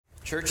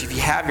Church, if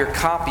you have your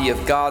copy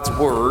of God's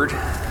Word,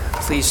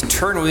 please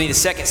turn with me to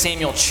 2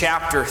 Samuel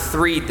chapter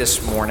 3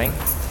 this morning.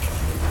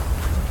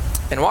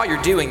 And while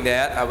you're doing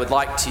that, I would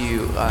like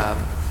to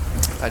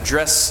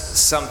address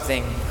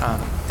something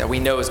that we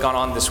know has gone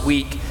on this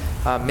week.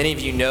 Many of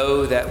you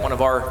know that one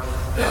of our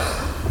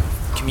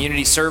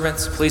community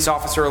servants, police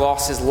officer,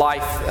 lost his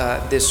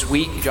life this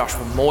week,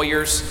 Joshua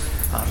Moyers,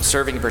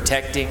 serving and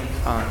protecting.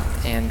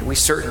 And we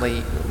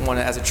certainly want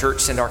to, as a church,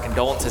 send our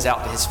condolences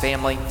out to his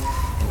family.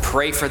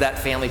 Pray for that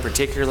family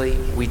particularly.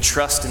 We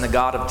trust in the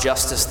God of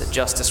justice, that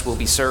justice will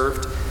be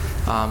served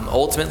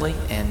ultimately,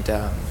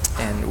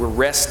 and we're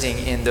resting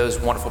in those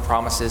wonderful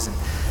promises. And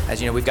as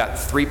you know, we've got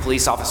 3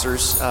 police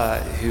officers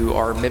who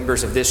are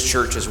members of this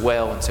church as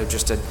well, and so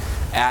just an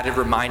added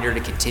reminder to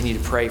continue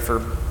to pray for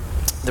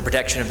the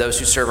protection of those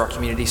who serve our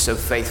community so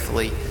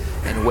faithfully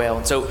and well.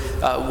 And so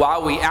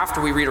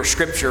after we read our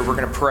scripture, we're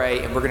going to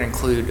pray, and we're going to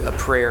include a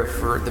prayer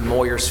for the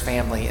Moyers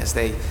family as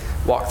they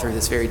walk through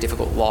this very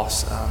difficult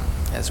loss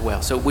as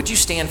well. So would you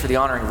stand for the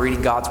honor of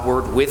reading God's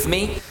Word with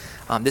me?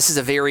 This is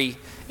a very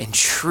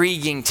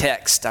intriguing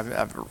text.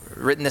 I've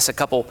written this a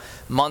couple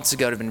months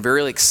ago. I've been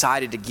really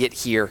excited to get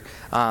here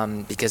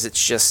because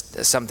it's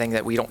just something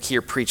that we don't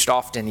hear preached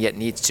often, yet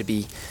needs to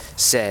be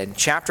said.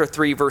 Chapter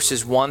 3,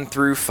 verses 1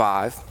 through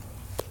 5,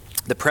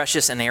 the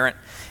precious, inerrant,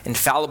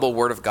 infallible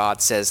Word of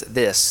God says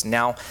this: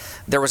 Now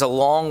there was a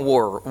long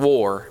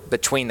war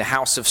between the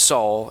house of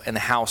Saul and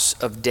the house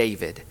of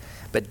David.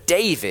 But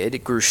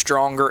David grew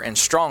stronger and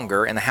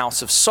stronger, and the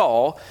house of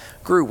Saul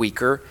grew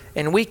weaker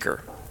and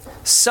weaker.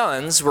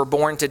 Sons were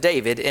born to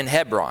David in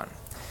Hebron.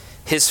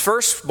 His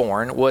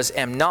firstborn was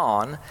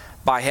Amnon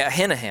by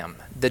Ahinoam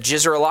the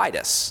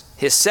Jezreelitess.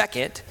 His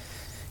second,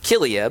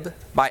 Chileab,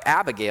 by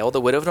Abigail, the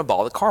widow of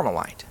Nabal the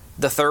Carmelite.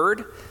 The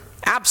third,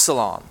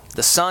 Absalom,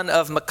 the son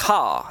of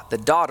Maacah, the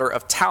daughter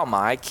of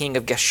Talmai, king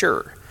of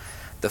Geshur.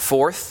 The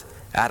fourth,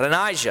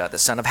 Adonijah, the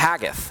son of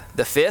Haggith.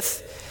 The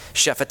fifth,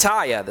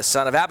 Shephatiah, the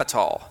son of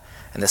Abital,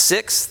 and the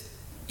sixth,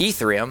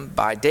 Ithream,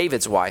 by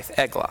David's wife,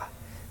 Eglah.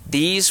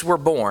 These were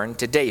born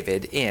to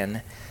David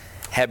in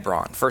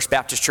Hebron. First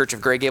Baptist Church of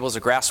Gray Gables, the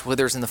grass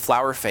withers and the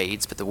flower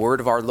fades, but the word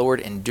of our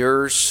Lord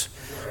endures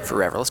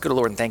forever. Let's go to the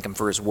Lord and thank Him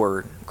for His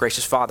word.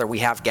 Gracious Father, we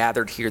have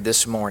gathered here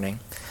this morning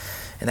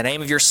in the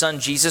name of your Son,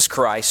 Jesus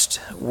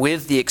Christ,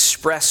 with the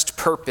expressed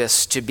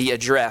purpose to be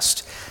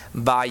addressed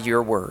by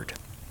your word,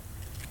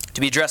 to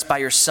be addressed by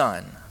your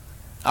Son,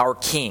 our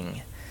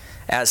King,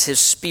 as His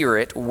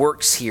Spirit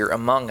works here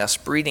among us,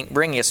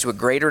 bringing us to a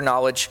greater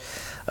knowledge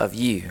of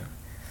you.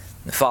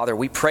 And Father,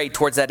 we pray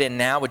towards that end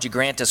now. Would you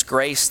grant us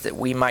grace that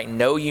we might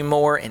know you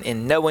more, and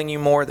in knowing you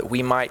more, that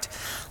we might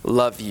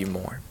love you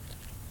more.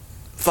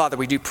 Father,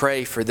 we do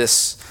pray for the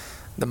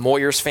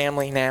Moyers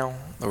family now.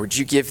 Lord, would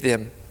you give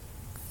them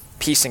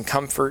peace and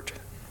comfort?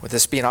 Would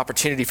this be an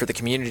opportunity for the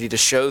community to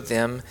show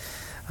them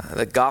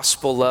the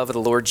gospel love of the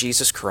Lord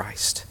Jesus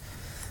Christ?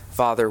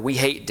 Father, we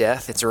hate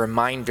death. It's a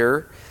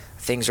reminder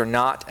things are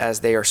not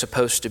as they are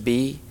supposed to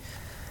be.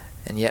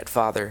 And yet,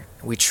 Father,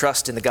 we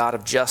trust in the God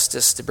of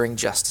justice to bring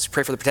justice.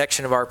 Pray for the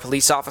protection of our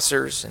police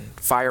officers and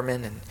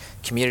firemen and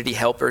community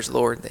helpers,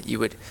 Lord, that you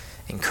would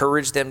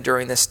encourage them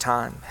during this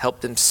time,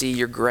 help them see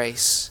your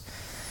grace.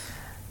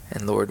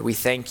 And Lord, we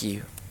thank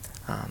you,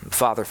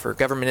 Father, for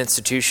government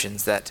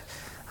institutions that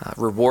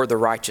reward the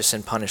righteous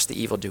and punish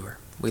the evildoer.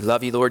 We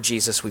love you, Lord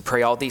Jesus. We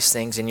pray all these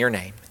things in your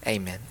name.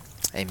 Amen.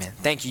 Amen.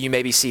 Thank you. You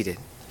may be seated.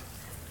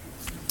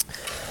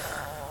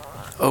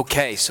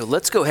 Okay, so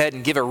let's go ahead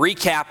and give a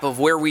recap of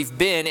where we've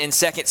been in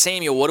 2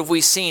 Samuel. What have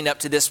we seen up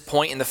to this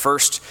point in the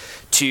first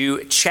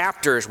 2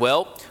 chapters?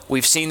 Well,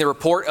 we've seen the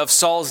report of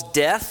Saul's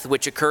death,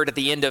 which occurred at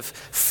the end of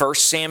 1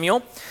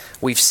 Samuel.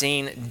 We've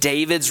seen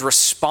David's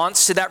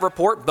response to that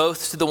report,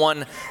 both to the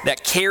one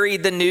that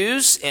carried the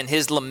news and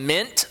his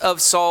lament of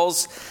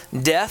Saul's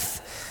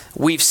death.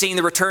 We've seen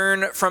the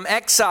return from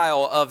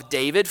exile of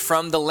David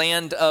from the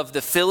land of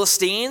the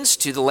Philistines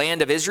to the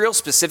land of Israel,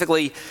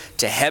 specifically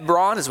to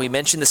Hebron, as we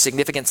mentioned the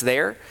significance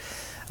there.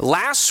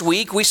 Last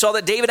week, we saw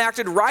that David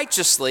acted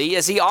righteously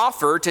as he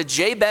offered to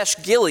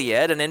Jabesh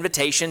Gilead an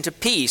invitation to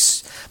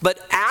peace. But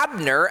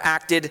Abner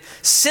acted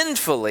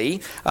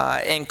sinfully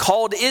and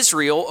called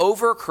Israel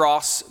over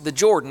across the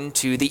Jordan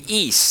to the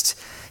east.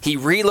 He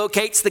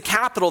relocates the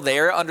capital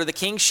there under the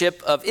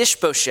kingship of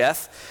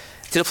Ishbosheth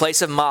to the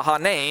place of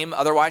Mahanaim,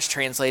 otherwise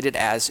translated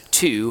as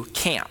 2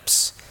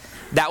 camps.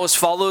 That was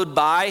followed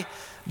by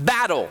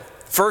battle.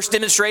 First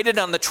demonstrated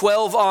on the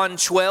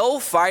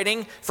 12-on-12,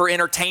 fighting for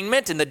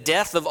entertainment and the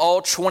death of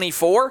all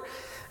 24.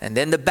 And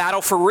then the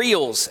battle for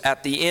reals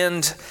at the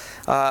end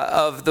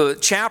of the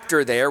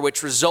chapter there,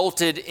 which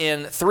resulted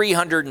in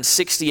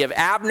 360 of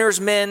Abner's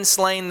men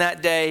slain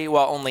that day,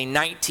 while only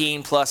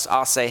 19 plus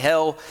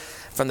Asahel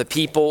from the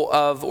people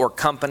of or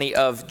company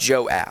of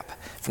Joab,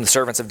 from the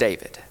servants of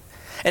David.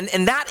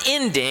 And that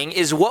ending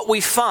is what we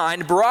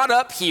find brought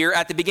up here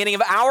at the beginning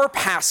of our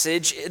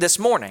passage this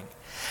morning.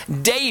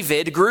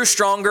 David grew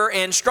stronger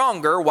and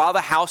stronger while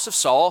the house of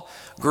Saul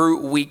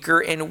grew weaker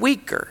and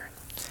weaker.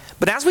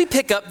 But as we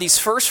pick up these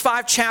first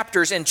 5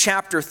 chapters in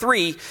chapter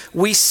 3,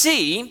 we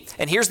see,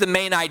 and here's the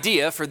main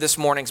idea for this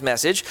morning's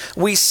message,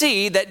 we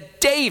see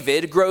that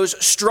David grows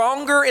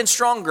stronger and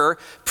stronger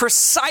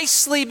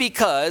precisely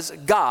because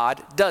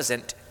God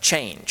doesn't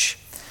change.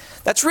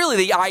 That's really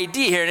the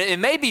idea here. And it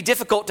may be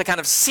difficult to kind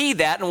of see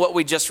that in what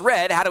we just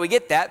read. How do we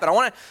get that? But I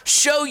want to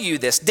show you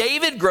this.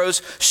 David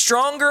grows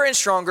stronger and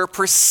stronger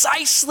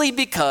precisely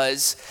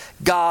because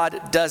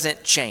God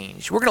doesn't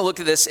change. We're going to look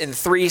at this in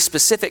 3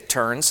 specific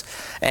turns.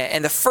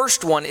 And the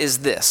first one is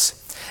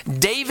this.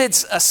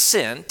 David's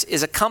ascent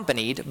is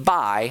accompanied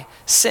by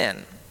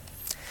sin.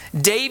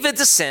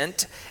 David's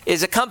ascent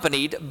is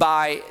accompanied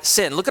by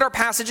sin. Look at our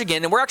passage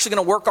again, and we're actually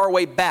going to work our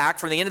way back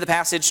from the end of the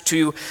passage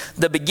to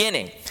the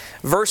beginning.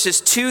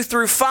 Verses 2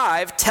 through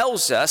 5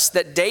 tells us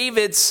that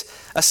David's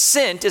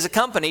ascent is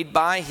accompanied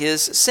by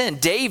his sin.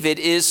 David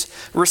is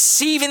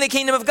receiving the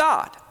kingdom of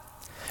God.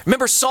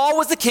 Remember, Saul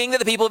was the king that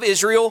the people of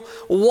Israel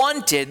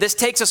wanted. This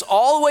takes us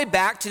all the way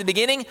back to the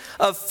beginning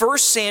of 1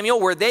 Samuel,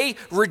 where they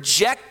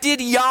rejected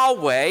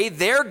Yahweh,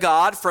 their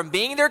God, from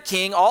being their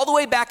king, all the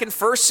way back in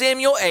 1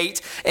 Samuel 8,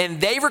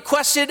 and they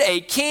requested a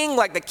king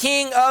like the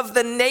king of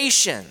the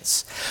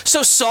nations.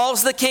 So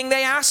Saul's the king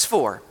they asked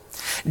for.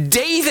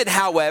 David,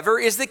 however,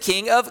 is the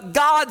king of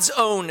God's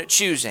own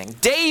choosing.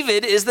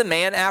 David is the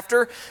man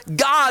after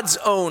God's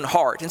own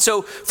heart. And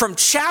so from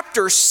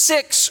chapter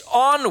 6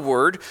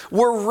 onward,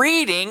 we're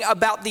reading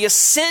about the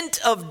ascent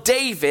of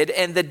David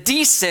and the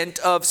descent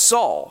of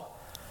Saul.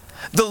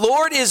 The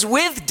Lord is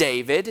with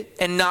David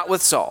and not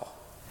with Saul.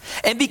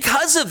 And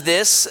because of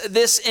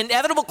this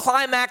inevitable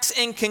climax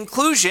and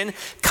conclusion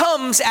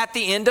comes at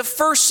the end of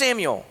 1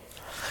 Samuel.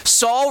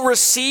 Saul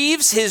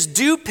receives his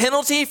due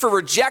penalty for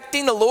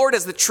rejecting the Lord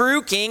as the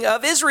true king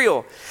of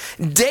Israel.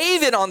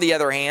 David, on the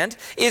other hand,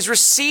 is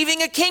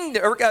receiving a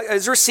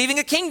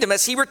kingdom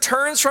as he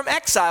returns from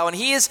exile, and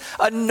he is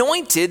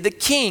anointed the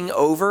king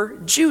over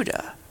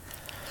Judah.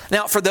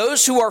 Now, for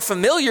those who are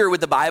familiar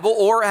with the Bible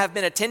or have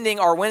been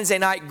attending our Wednesday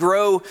night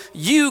Grow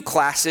You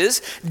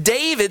classes,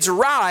 David's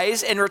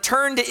rise and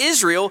return to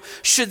Israel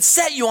should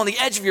set you on the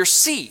edge of your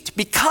seat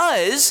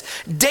because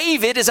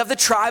David is of the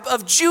tribe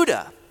of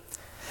Judah.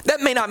 That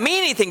may not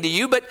mean anything to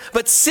you,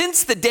 but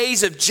since the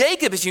days of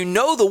Jacob, as you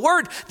know the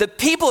word, the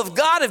people of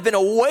God have been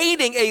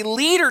awaiting a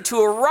leader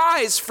to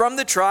arise from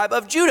the tribe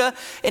of Judah,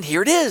 and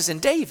here it is in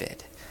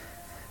David.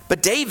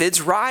 But David's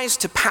rise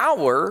to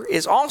power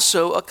is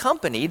also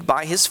accompanied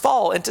by his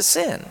fall into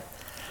sin.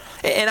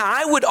 And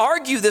I would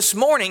argue this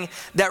morning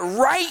that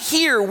right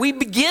here we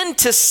begin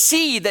to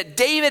see that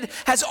David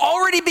has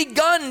already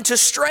begun to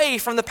stray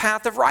from the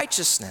path of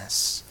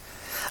righteousness.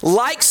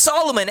 Like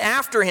Solomon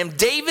after him,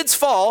 David's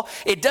fall,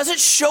 it doesn't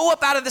show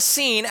up out of the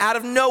scene out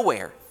of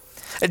nowhere.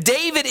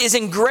 David is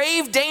in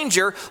grave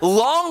danger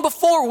long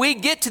before we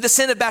get to the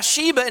sin of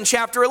Bathsheba in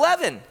chapter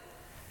 11.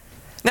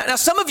 Now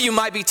some of you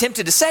might be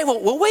tempted to say,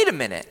 well, wait a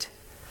minute.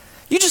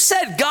 You just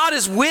said God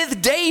is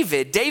with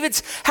David.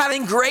 David's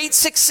having great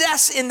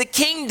success in the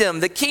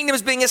kingdom. The kingdom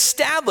is being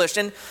established.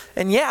 And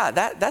yeah,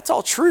 that's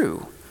all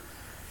true.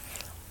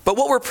 But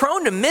what we're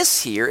prone to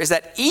miss here is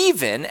that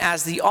even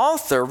as the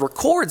author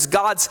records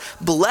God's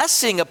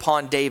blessing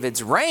upon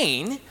David's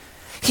reign,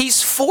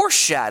 he's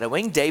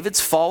foreshadowing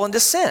David's fall and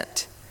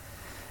descent.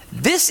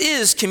 This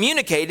is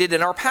communicated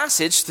in our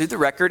passage through the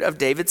record of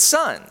David's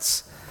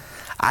sons.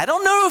 I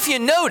don't know if you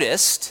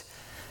noticed,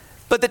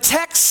 but the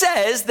text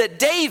says that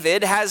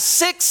David has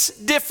 6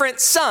 different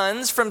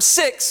sons from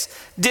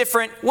 6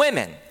 different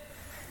women.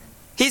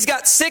 He's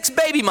got 6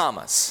 baby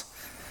mamas,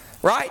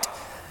 right?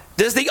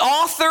 Does the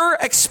author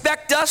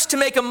expect us to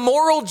make a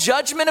moral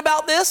judgment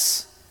about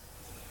this?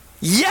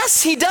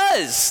 Yes, he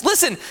does.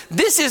 Listen,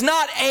 this is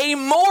not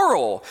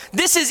amoral.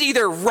 This is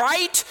either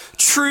right,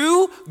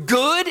 true,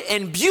 good,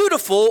 and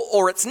beautiful,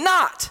 or it's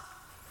not.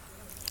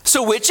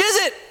 So which is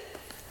it?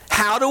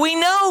 How do we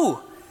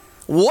know?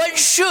 What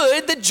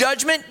should the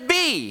judgment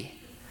be?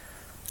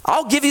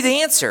 I'll give you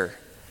the answer.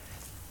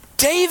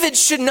 David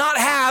should not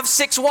have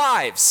 6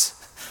 wives.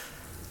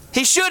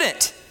 He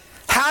shouldn't.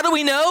 How do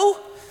we know?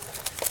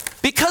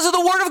 Because of the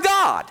Word of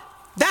God.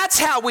 That's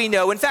how we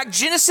know. In fact,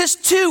 Genesis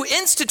 2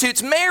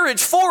 institutes marriage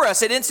for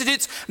us. It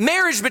institutes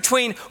marriage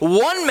between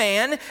one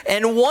man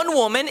and one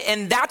woman,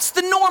 and that's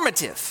the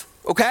normative.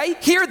 Okay?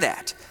 Hear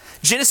that.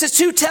 Genesis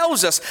 2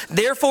 tells us,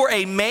 therefore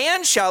a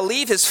man shall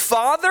leave his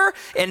father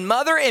and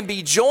mother and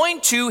be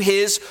joined to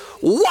his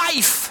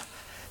wife.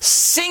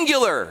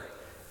 Singular,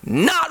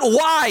 not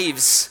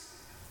wives.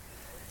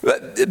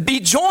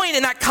 Be joined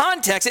in that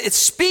context, it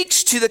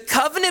speaks to the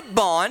covenant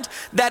bond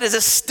that is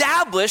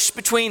established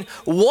between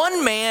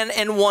one man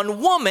and one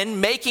woman,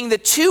 making the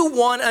 2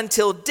 one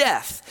until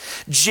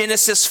death.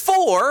 Genesis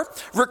 4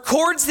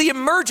 records the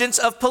emergence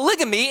of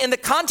polygamy in the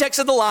context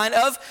of the line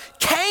of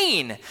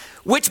Cain,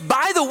 which,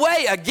 by the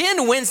way,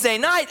 again, Wednesday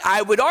night,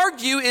 I would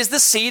argue is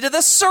the seed of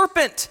the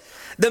serpent.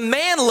 The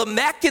man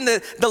Lamech in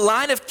the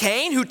line of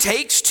Cain, who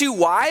takes 2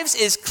 wives,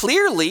 is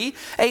clearly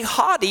a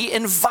haughty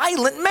and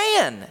violent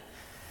man.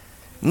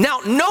 Now,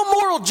 no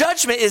moral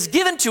judgment is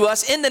given to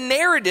us in the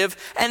narrative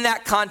and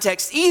that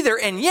context either,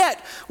 and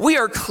yet we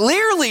are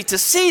clearly to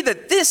see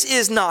that this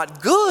is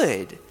not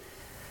good.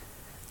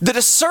 The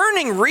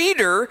discerning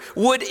reader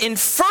would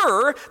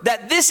infer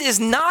that this is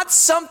not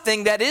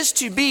something that is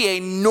to be a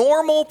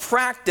normal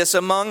practice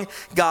among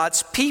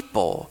God's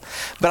people.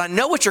 But I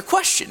know what your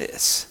question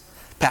is.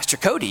 Pastor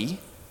Cody,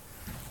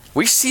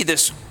 we see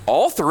this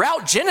all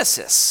throughout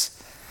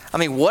Genesis. I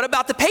mean, what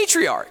about the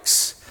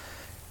patriarchs?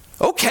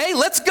 Okay,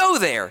 let's go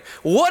there.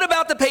 What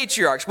about the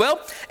patriarchs? Well,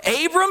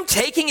 Abram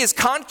taking his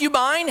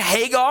concubine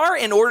Hagar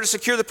in order to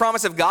secure the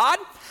promise of God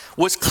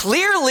was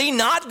clearly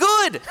not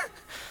good.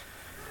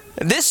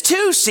 This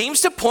too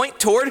seems to point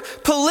toward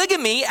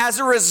polygamy as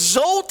a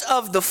result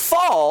of the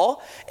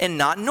fall and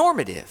not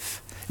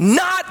normative,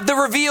 not the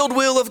revealed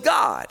will of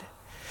God.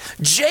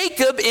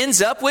 Jacob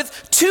ends up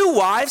with 2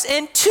 wives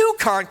and 2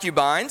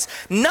 concubines,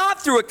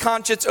 not through a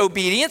conscious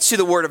obedience to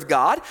the word of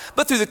God,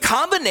 but through the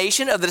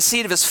combination of the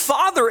deceit of his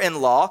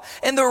father-in-law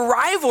and the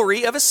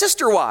rivalry of his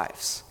sister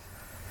wives.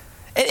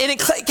 And in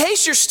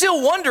case you're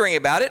still wondering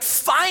about it,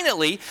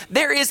 finally,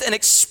 there is an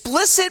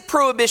explicit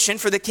prohibition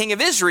for the king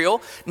of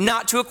Israel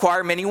not to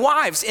acquire many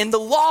wives in the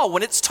law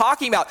when it's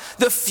talking about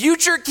the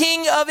future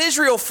king of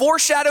Israel,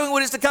 foreshadowing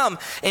what is to come.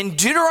 In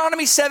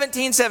Deuteronomy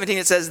 17:17,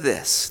 it says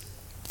this: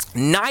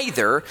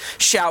 "Neither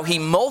shall he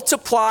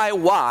multiply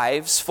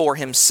wives for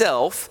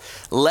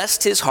himself,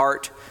 lest his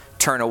heart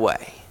turn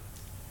away."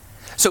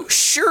 So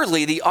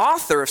surely the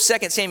author of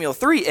 2 Samuel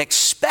 3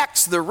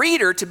 expects the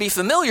reader to be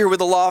familiar with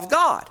the law of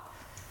God.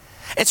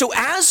 And so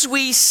as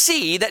we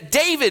see that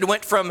David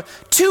went from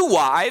 2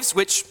 wives,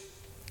 which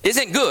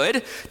isn't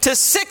good, to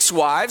 6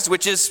 wives,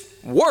 which is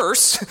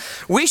worse,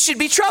 we should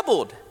be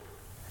troubled.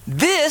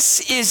 This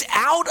is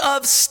out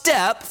of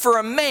step for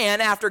a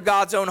man after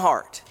God's own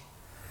heart.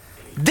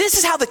 This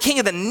is how the king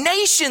of the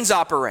nations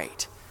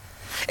operate.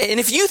 And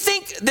if you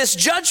think this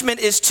judgment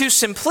is too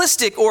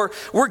simplistic or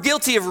we're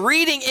guilty of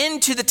reading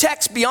into the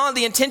text beyond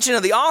the intention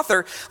of the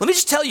author, let me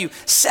just tell you,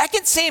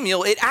 2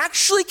 Samuel, it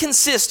actually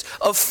consists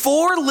of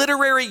 4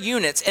 literary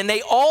units, and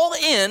they all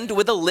end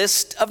with a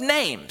list of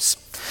names.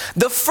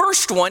 The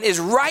first one is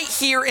right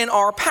here in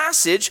our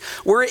passage,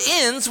 where it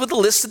ends with a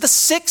list of the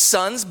 6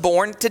 sons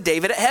born to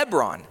David at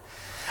Hebron.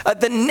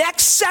 The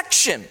next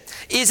section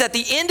is at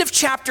the end of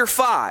chapter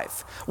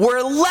 5, where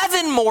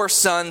 11 more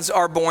sons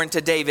are born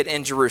to David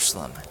in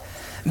Jerusalem.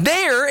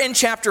 There in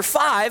chapter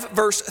 5,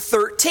 verse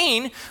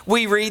 13,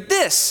 we read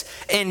this: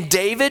 "And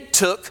David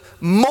took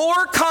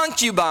more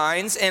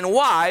concubines and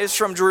wives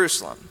from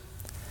Jerusalem."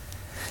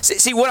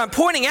 See, what I'm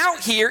pointing out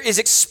here is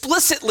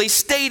explicitly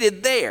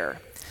stated there.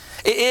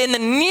 In the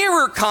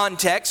nearer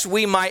context,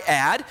 we might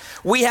add,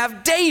 we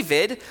have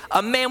David,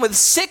 a man with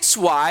 6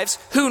 wives,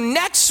 who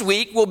next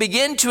week will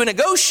begin to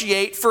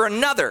negotiate for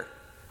another.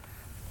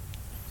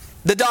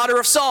 The daughter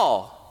of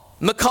Saul,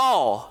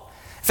 Michal.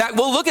 In fact,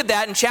 we'll look at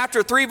that in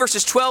chapter 3,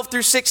 verses 12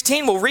 through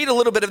 16. We'll read a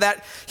little bit of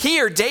that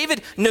here.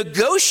 David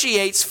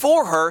negotiates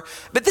for her,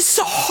 but this is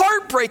a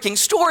heartbreaking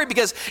story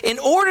because in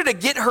order to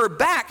get her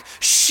back,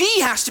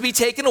 she has to be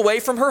taken away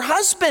from her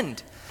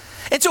husband.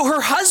 And so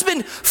her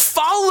husband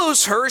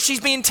follows her. She's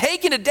being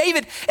taken to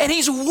David, and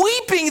he's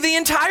weeping the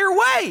entire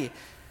way.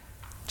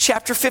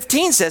 Chapter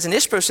 15 says, "And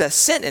Ishbosheth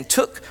sent and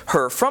took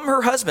her from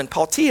her husband,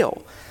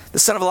 Paltiel, the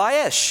son of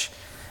Laish.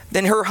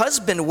 Then her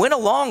husband went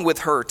along with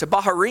her to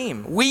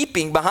Baharim,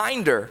 weeping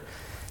behind her.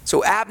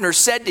 So Abner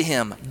said to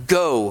him,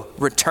 'Go,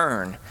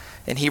 return.'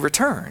 And he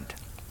returned."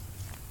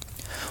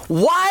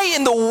 Why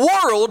in the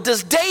world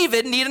does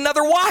David need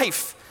another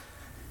wife?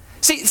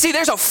 See,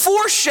 there's a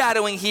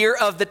foreshadowing here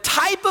of the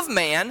type of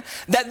man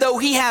that though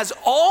he has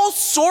all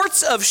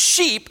sorts of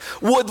sheep,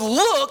 would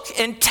look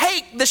and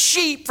take the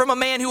sheep from a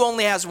man who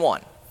only has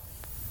one.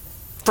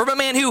 From a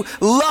man who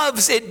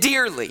loves it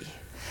dearly.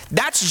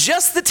 That's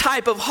just the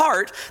type of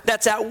heart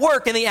that's at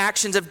work in the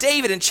actions of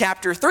David in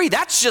chapter 3.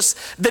 That's just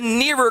the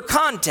nearer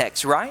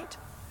context, right?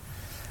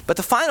 But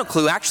the final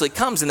clue actually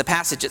comes in the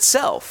passage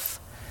itself.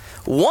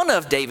 One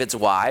of David's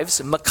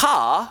wives,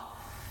 Michal,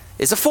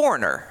 is a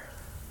foreigner.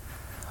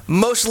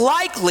 Most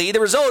likely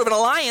the result of an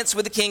alliance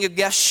with the king of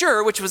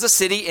Geshur, which was a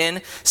city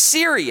in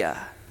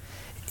Syria.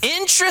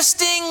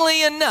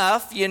 Interestingly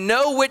enough, you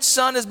know which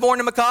son is born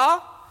to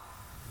Michal?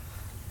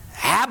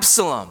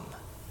 Absalom,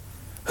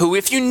 who,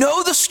 if you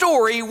know the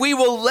story, we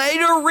will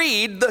later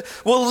read,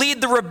 will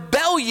lead the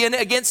rebellion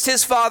against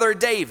his father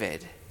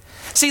David.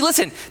 See,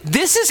 listen,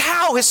 this is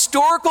how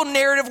historical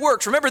narrative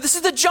works. Remember, this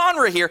is the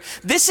genre here.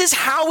 This is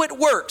how it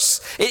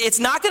works. It's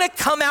not going to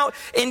come out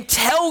and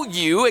tell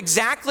you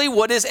exactly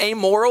what is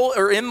amoral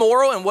or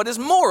immoral and what is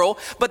moral,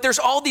 but there's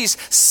all these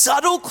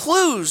subtle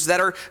clues that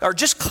are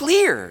just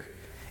clear.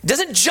 It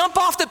doesn't jump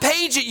off the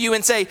page at you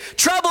and say,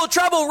 trouble,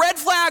 trouble, red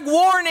flag,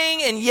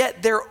 warning, and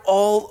yet they're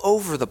all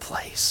over the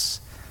place.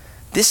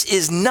 This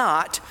is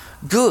not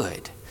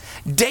good.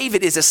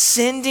 David is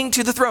ascending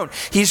to the throne.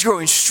 He's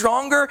growing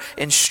stronger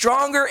and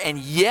stronger, and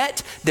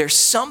yet there's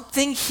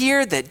something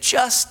here that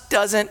just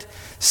doesn't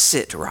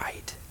sit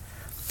right.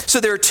 So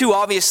there are 2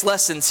 obvious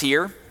lessons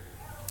here.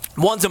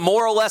 One's a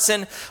moral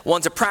lesson,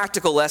 one's a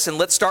practical lesson.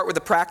 Let's start with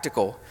the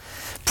practical.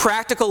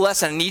 Practical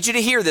lesson. I need you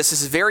to hear this.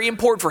 This is very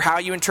important for how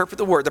you interpret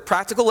the word. The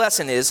practical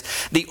lesson is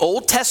the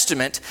Old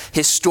Testament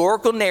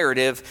historical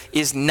narrative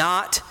is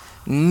not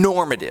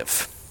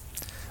normative.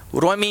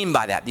 What do I mean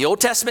by that? The Old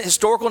Testament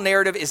historical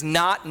narrative is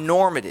not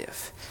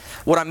normative.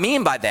 What I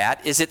mean by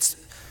that is it's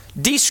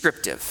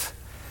descriptive.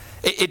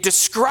 It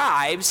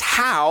describes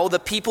how the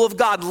people of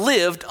God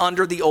lived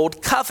under the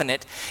Old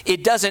Covenant.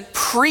 It doesn't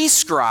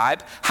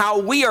prescribe how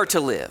we are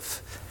to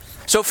live.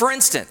 So for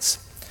instance,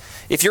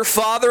 if your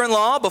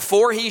father-in-law,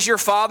 before he's your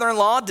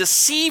father-in-law,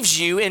 deceives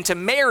you into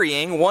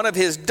marrying one of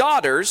his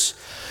daughters,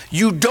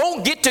 you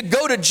don't get to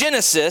go to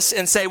Genesis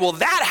and say, well,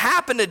 that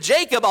happened to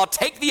Jacob, I'll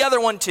take the other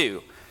one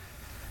too.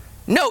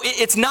 No,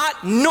 it's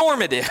not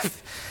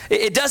normative.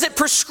 It doesn't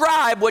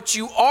prescribe what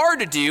you are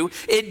to do.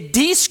 It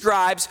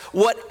describes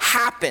what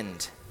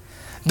happened.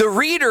 The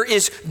reader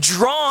is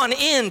drawn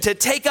in to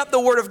take up the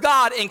Word of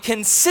God and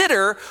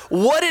consider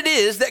what it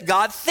is that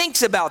God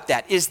thinks about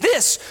that. Is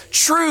this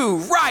true,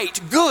 right,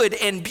 good,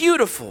 and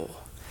beautiful?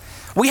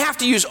 We have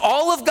to use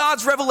all of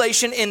God's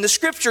revelation in the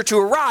Scripture to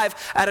arrive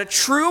at a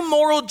true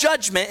moral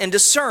judgment and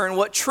discern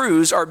what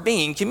truths are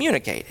being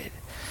communicated.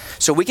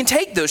 So we can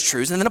take those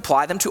truths and then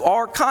apply them to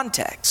our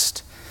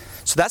context.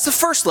 So that's the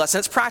first lesson.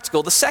 It's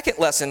practical. The second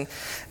lesson,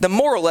 the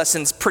moral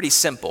lesson, is pretty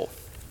simple.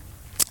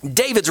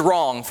 David's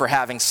wrong for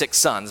having 6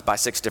 sons by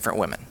 6 different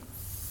women.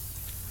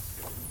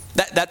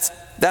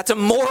 That's a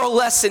moral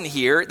lesson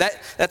here.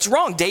 That's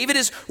wrong. David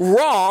is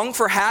wrong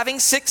for having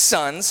 6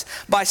 sons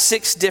by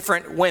 6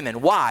 different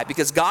women. Why?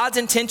 Because God's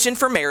intention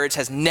for marriage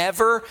has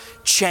never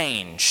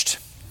changed.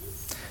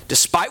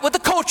 Despite what the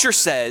culture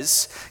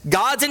says,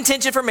 God's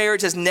intention for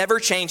marriage has never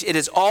changed. It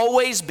has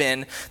always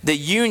been the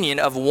union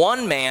of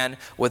one man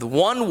with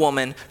one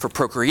woman for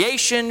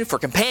procreation, for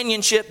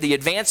companionship, the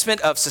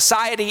advancement of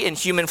society and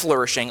human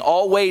flourishing.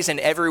 Always and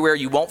everywhere.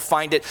 You won't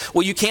find it.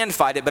 Well, you can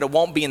find it, but it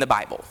won't be in the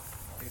Bible.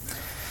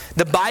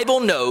 The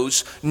Bible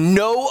knows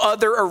no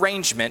other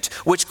arrangement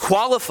which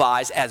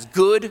qualifies as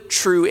good,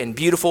 true, and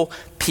beautiful,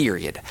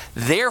 period.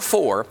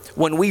 Therefore,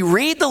 when we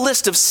read the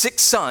list of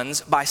 6 sons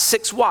by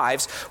 6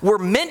 wives, we're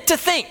meant to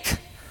think,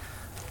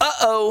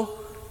 uh-oh,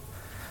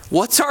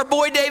 what's our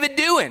boy David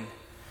doing?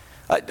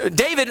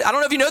 David, I don't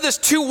know if you know this,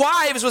 2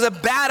 wives was a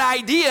bad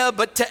idea,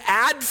 but to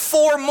add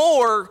 4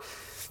 more,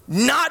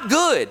 not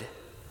good.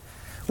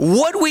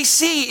 What we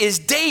see is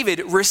David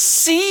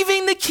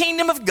receiving the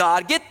kingdom of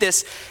God, get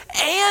this,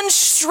 and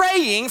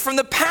straying from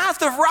the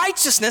path of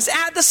righteousness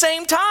at the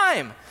same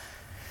time.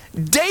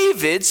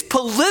 David's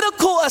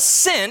political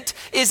ascent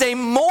is a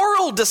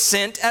moral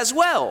descent as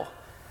well.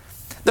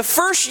 The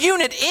first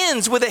unit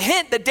ends with a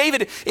hint that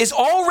David is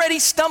already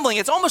stumbling.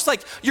 It's almost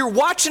like you're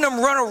watching him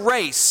run a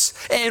race.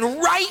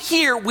 And right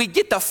here, we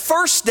get the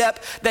first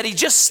step that he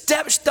just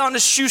steps on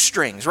his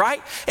shoestrings,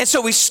 right? And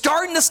so he's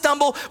starting to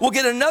stumble. We'll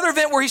get another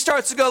event where he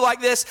starts to go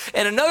like this,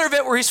 and another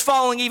event where he's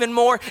falling even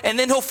more, and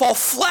then he'll fall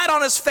flat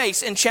on his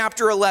face in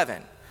chapter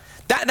 11.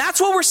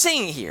 That's what we're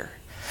seeing here.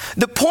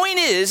 The point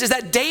is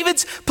that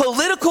David's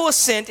political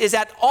ascent is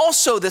at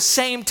also the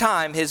same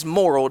time his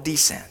moral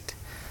descent.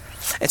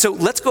 And so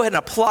let's go ahead and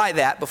apply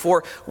that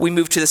before we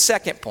move to the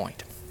second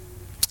point.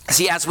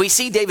 See, as we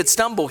see David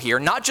stumble here,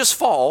 not just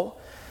fall,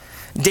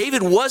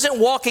 David wasn't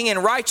walking in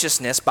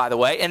righteousness, by the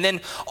way, and then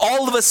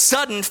all of a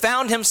sudden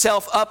found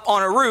himself up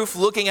on a roof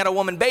looking at a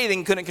woman bathing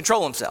and couldn't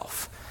control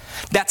himself.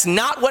 That's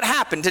not what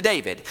happened to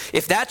David.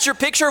 If that's your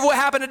picture of what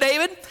happened to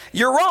David,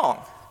 you're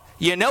wrong.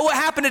 You know what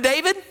happened to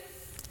David?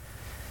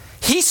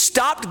 He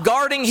stopped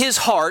guarding his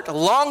heart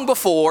long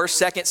before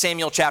 2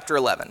 Samuel chapter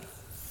 11.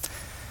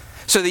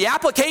 So the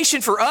application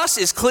for us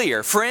is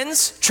clear.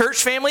 Friends,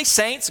 church family,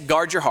 saints,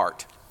 guard your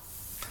heart.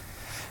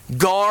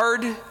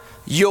 Guard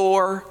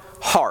your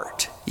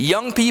heart.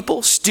 Young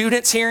people,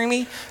 students hearing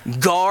me,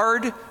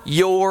 guard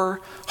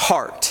your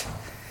heart.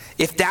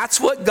 If that's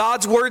what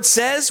God's word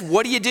says,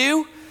 what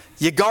do?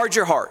 You guard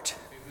your heart.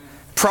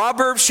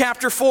 Proverbs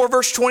chapter 4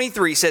 verse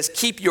 23 says,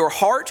 keep your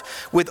heart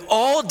with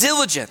all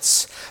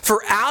diligence,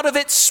 for out of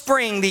it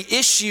spring the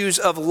issues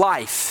of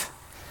life.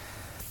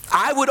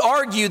 I would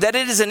argue that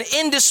it is an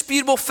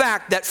indisputable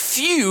fact that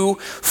few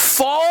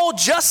fall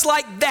just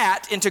like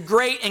that into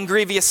great and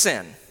grievous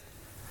sin.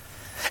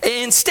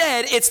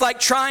 Instead, it's like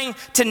trying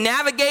to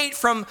navigate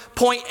from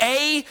point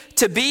A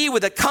to B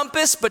with a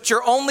compass, but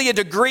you're only a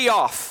degree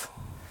off.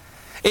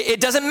 It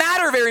doesn't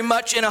matter very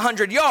much in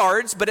 100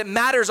 yards, but it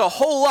matters a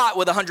whole lot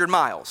with 100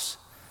 miles.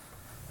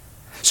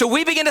 So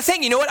we begin to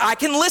think, you know what, I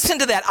can listen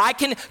to that. I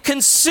can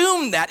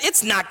consume that.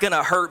 It's not going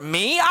to hurt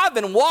me. I've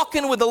been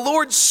walking with the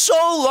Lord so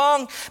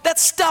long, that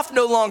stuff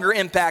no longer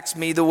impacts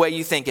me the way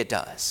you think it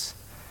does.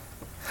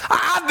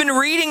 I've been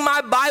reading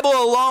my Bible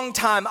a long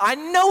time. I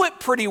know it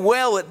pretty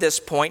well at this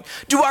point.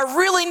 Do I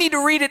really need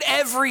to read it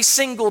every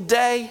single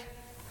day?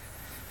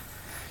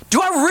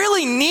 Do I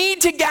really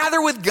need to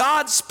gather with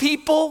God's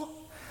people?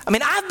 I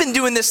mean, I've been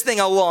doing this thing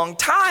a long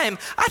time.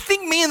 I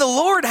think me and the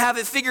Lord have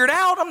it figured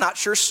out. I'm not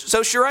so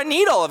sure I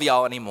need all of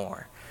y'all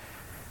anymore.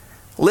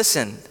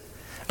 Listen,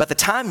 By the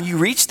time you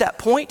reach that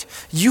point,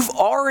 you've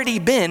already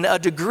been a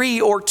degree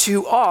or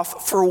two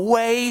off for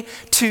way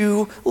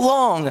too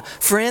long.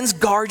 Friends,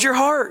 guard your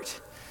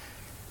heart.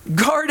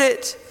 Guard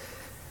it.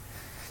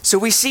 So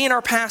we see in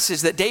our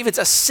passage that David's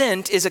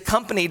ascent is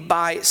accompanied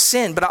by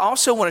sin, but I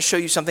also want to show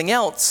you something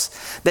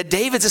else, that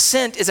David's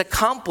ascent is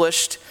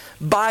accomplished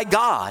by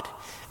God.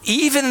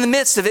 Even in the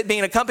midst of it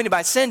being accompanied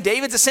by sin,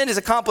 David's ascent is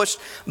accomplished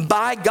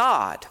by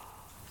God.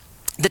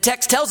 The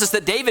text tells us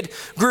that David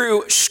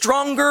grew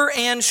stronger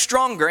and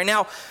stronger. And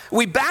now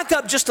we back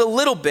up just a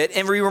little bit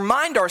and we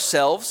remind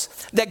ourselves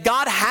that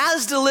God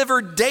has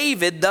delivered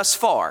David thus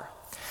far.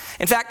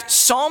 In fact,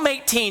 Psalm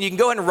 18, you can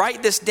go ahead and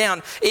write this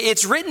down.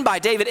 It's written by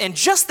David, and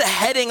just the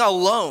heading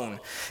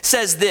alone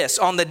says this: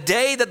 on the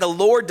day that the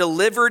Lord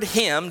delivered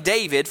him,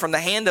 David, from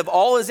the hand of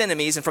all his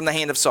enemies and from the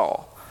hand of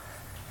Saul.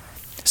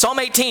 Psalm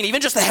 18,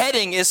 even just the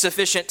heading is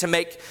sufficient to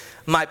make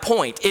my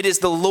point. It is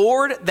the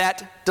Lord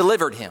that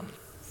delivered him.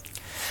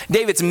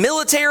 David's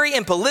military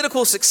and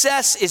political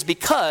success is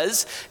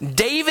because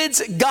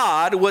David's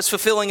God was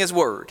fulfilling his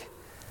word.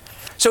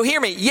 So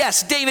hear me,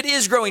 yes, David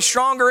is growing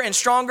stronger and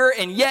stronger,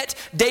 and yet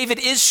David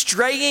is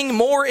straying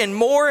more and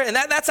more, and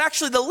that's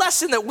actually the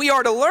lesson that we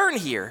are to learn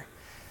here.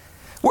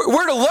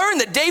 We're to learn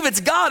that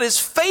David's God is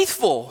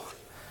faithful.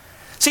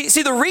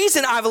 See, the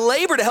reason I've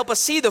labored to help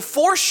us see the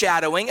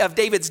foreshadowing of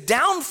David's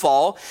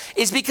downfall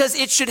is because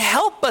it should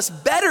help us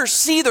better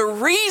see the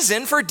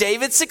reason for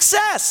David's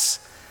success.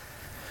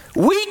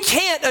 We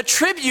can't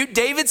attribute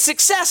David's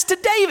success to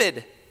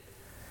David.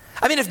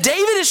 I mean, if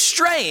David is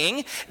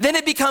straying, then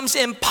it becomes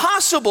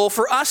impossible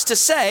for us to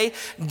say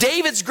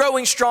David's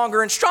growing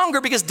stronger and stronger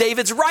because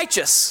David's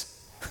righteous,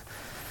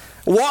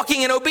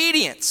 walking in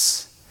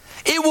obedience.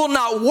 It will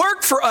not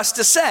work for us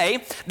to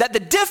say that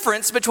the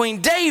difference between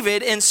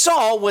David and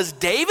Saul was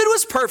David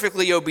was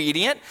perfectly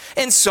obedient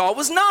and Saul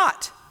was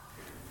not.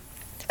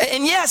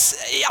 And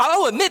yes,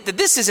 I'll admit that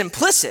this is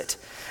implicit.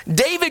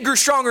 David grew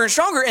stronger and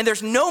stronger, and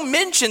there's no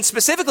mention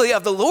specifically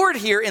of the Lord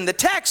here in the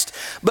text.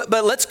 But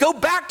let's go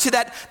back to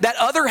that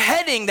other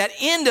heading, that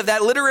end of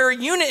that literary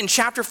unit in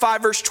chapter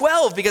 5, verse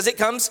 12, because it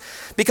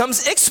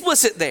becomes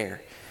explicit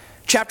there.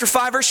 Chapter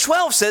 5, verse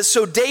 12 says,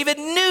 so David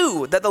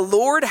knew that the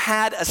Lord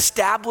had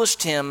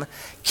established him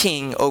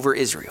king over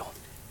Israel.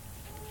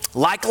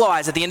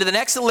 Likewise, at the end of the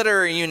next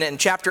literary unit in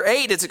chapter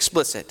 8, it's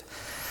explicit.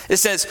 It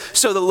says,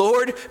 so the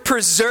Lord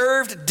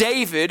preserved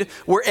David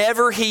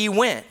wherever he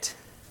went.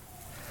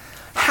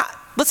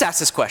 Let's ask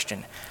this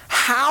question.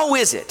 How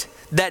is it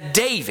that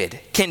David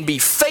can be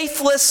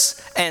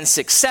faithless and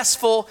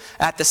successful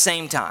at the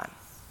same time?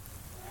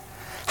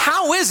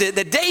 How is it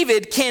that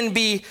David can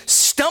be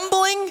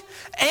stumbling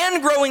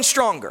and growing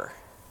stronger?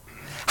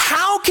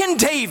 How can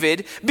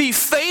David be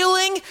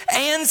failing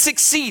and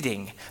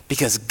succeeding?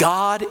 Because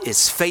God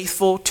is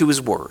faithful to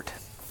his word.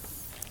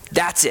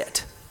 That's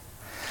it.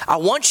 I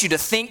want you to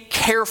think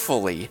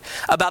carefully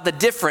about the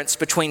difference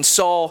between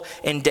Saul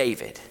and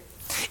David.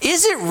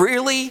 Is it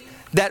really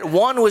that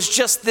one was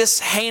just this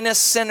heinous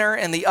sinner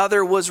and the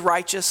other was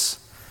righteous?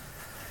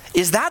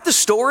 Is that the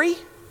story?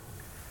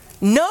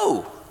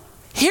 No.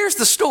 Here's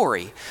the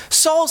story.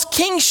 Saul's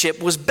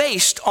kingship was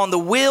based on the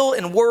will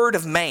and word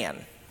of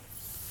man.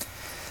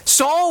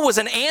 Saul was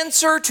an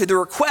answer to the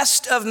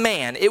request of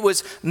man. It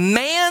was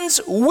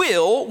man's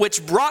will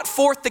which brought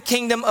forth the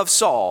kingdom of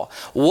Saul.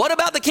 What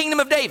about the kingdom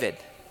of David?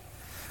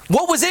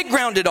 What was it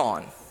grounded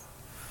on?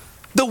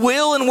 The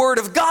will and word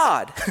of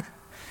God.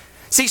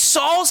 See,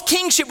 Saul's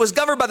kingship was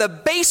governed by the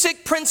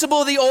basic principle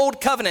of the old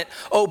covenant.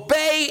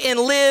 Obey and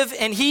live,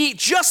 and he,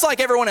 just like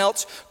everyone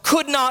else,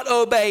 could not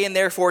obey and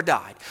therefore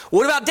died.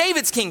 What about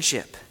David's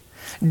kingship?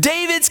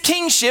 David's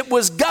kingship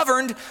was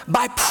governed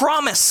by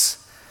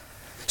promise.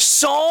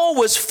 Saul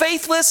was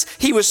faithless.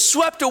 He was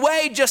swept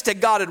away just as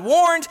God had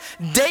warned.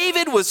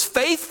 David was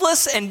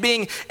faithless and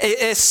being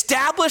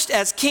established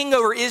as king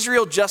over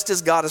Israel just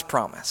as God has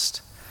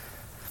promised.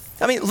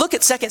 I mean, look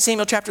at 2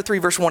 Samuel chapter 3,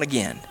 verse 1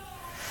 again.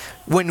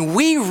 When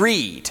we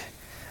read,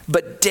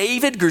 but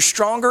David grew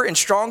stronger and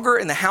stronger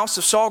and the house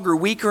of Saul grew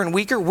weaker and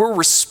weaker,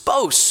 we're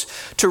supposed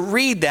to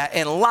read that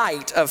in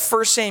light of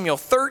 1 Samuel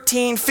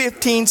 13,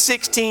 15,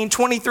 16,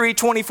 23,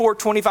 24,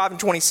 25, and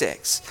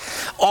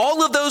 26.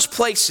 All of those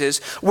places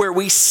where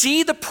we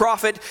see the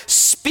prophet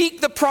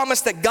speak the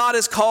promise that God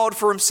has called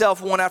for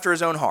himself, one after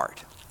his own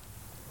heart.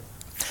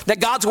 That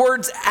God's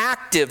word's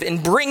active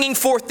in bringing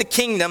forth the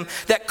kingdom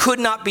that could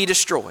not be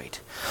destroyed.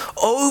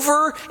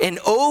 Over and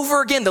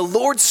over again, the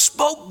Lord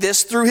spoke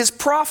this through his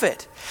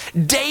prophet.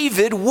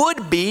 David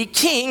would be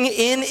king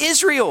in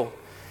Israel.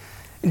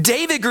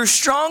 David grew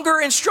stronger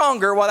and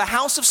stronger while the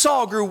house of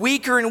Saul grew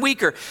weaker and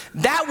weaker.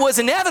 That was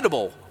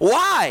inevitable.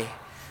 Why?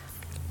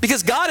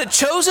 Because God had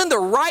chosen the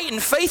right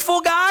and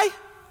faithful guy?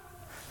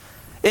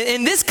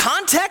 In this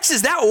context,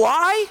 is that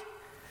why?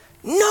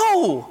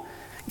 No.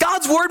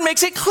 God's word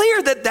makes it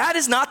clear that that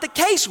is not the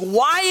case.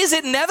 Why is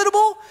it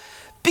inevitable?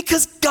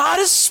 Because God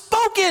has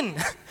spoken.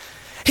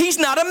 He's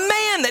not a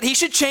man that he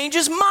should change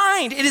his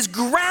mind. It is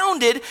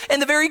grounded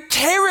in the very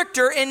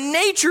character and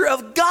nature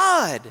of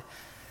God.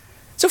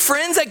 So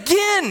friends,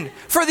 again,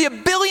 for the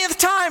billionth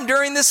time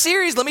during this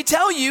series, let me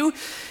tell you,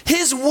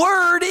 his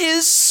word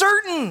is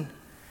certain.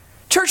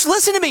 Church,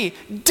 listen to me.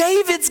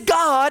 David's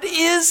God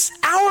is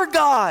our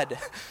God.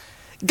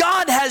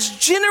 God has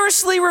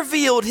generously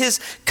revealed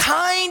his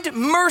kind,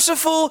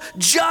 merciful,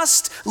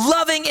 just,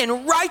 loving,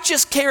 and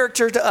righteous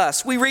character to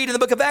us. We read in the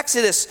book of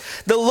Exodus,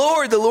 the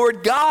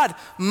Lord God,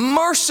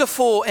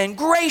 merciful and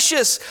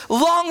gracious,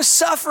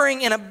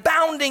 long-suffering and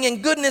abounding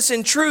in goodness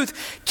and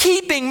truth,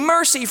 keeping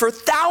mercy for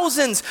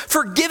thousands,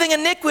 forgiving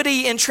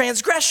iniquity and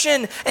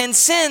transgression and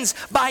sins,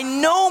 by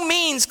no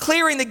means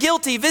clearing the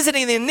guilty,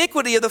 visiting the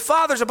iniquity of the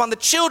fathers upon the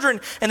children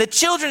and the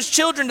children's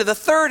children to the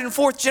third and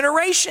fourth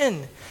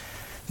generation.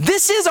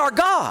 This is our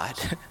God.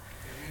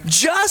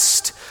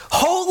 Just,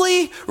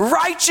 holy,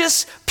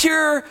 righteous,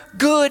 pure,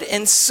 good,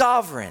 and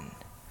sovereign.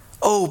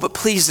 Oh, but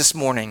please this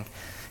morning,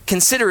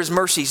 consider his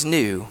mercies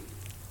new.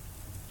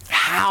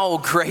 How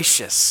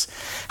gracious,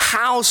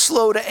 how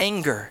slow to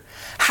anger,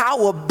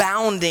 how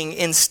abounding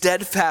in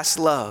steadfast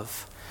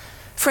love.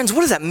 Friends, what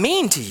does that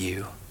mean to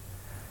you?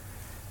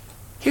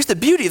 Here's the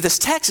beauty of this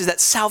text, is that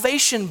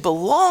salvation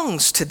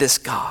belongs to this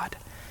God.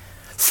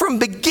 From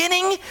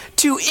beginning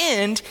to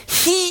end,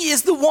 he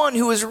is the one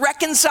who is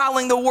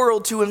reconciling the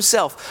world to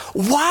himself.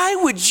 Why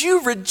would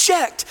you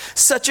reject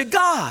such a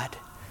God?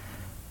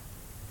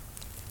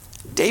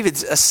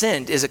 David's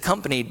ascent is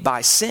accompanied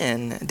by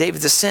sin.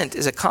 David's ascent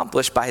is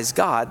accomplished by his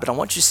God, but I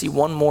want you to see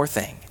one more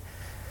thing.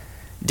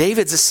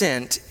 David's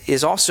ascent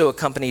is also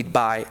accompanied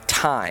by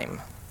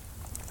time.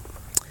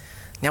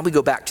 Now we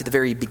go back to the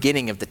very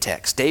beginning of the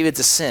text. David's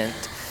ascent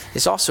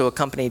is also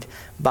accompanied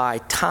by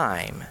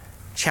time.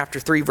 Chapter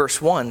 3,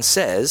 verse 1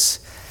 says,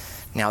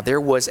 "Now there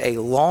was a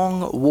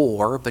long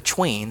war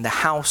between the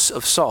house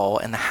of Saul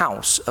and the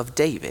house of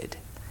David."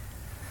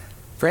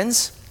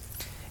 Friends,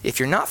 if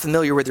you're not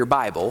familiar with your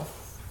Bible,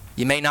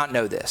 you may not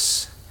know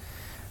this.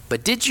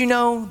 But did you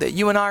know that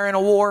you and I are in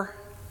a war?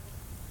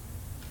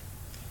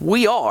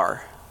 We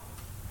are.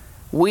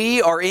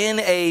 We are in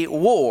a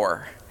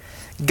war.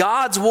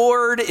 God's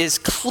word is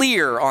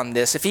clear on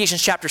this.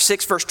 Ephesians chapter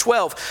 6, verse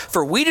 12.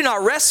 "For we do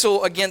not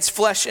wrestle against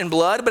flesh and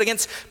blood, but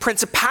against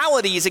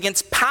principalities,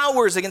 against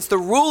powers, against the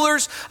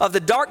rulers of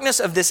the darkness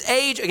of this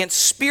age,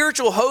 against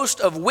spiritual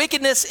hosts of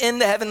wickedness in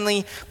the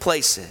heavenly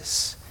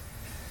places."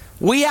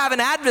 We have an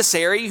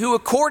adversary who,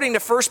 according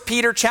to 1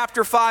 Peter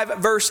chapter 5,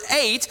 verse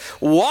 8,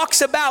 walks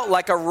about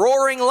like a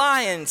roaring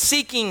lion,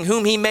 seeking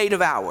whom he may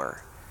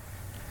devour.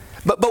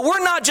 But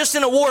we're not just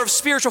in a war of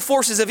spiritual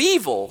forces of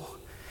evil.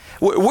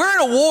 We're in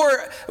a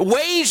war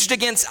waged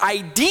against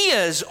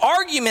ideas,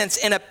 arguments,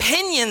 and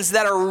opinions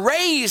that are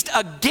raised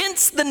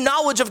against the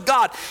knowledge of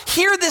God.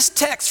 Hear this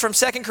text from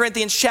 2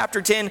 Corinthians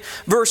chapter 10,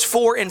 verse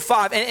 4 and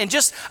 5, and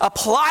just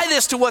apply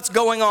this to what's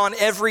going on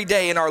every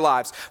day in our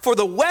lives. "For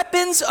the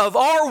weapons of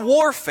our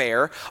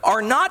warfare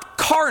are not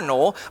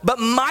carnal, but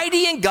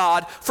mighty in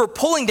God for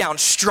pulling down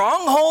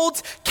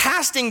strongholds,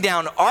 casting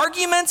down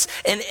arguments,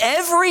 and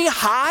every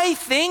high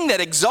thing that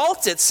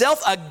exalts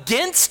itself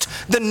against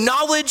the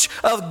knowledge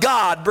of God,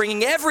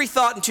 bringing every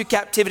thought into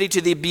captivity to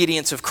the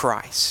obedience of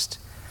Christ."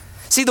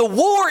 See, the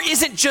war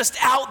isn't just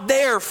out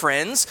there,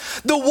 friends.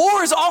 The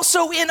war is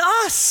also in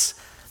us.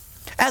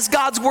 As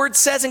God's word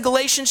says in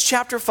Galatians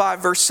chapter 5,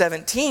 verse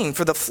 17,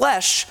 "For the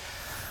flesh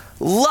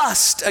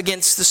lusts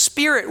against the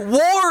spirit,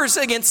 wars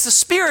against the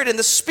spirit, and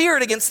the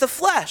spirit against the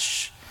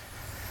flesh."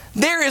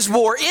 There is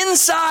war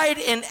inside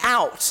and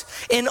out.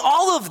 And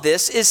all of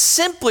this is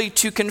simply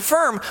to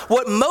confirm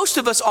what most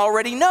of us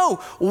already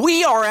know.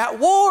 We are at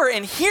war.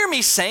 And hear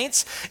me,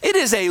 saints, it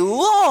is a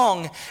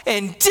long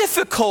and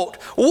difficult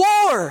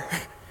war.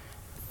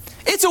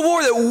 It's a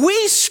war that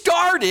we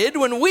started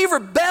when we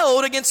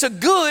rebelled against a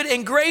good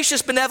and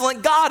gracious,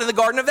 benevolent God in the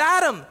Garden of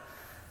Adam.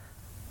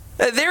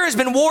 There has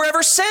been war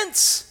ever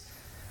since.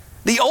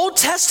 The Old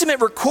Testament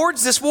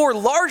records this war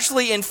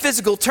largely in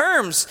physical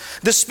terms.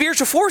 The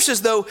spiritual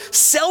forces, though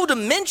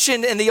seldom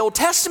mentioned in the Old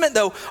Testament,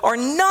 though, are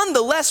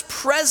nonetheless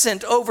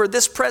present over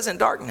this present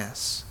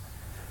darkness.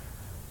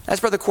 As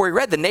Brother Corey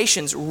read, the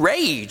nations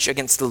rage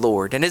against the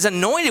Lord and is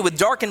anointed with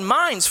darkened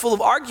minds full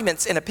of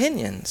arguments and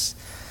opinions.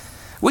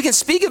 We can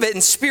speak of it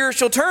in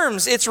spiritual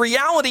terms. Its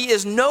reality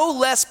is no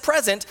less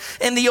present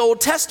in the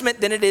Old Testament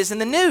than it is in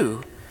the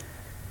New.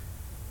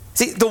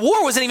 See, the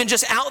war wasn't even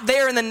just out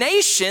there in the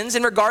nations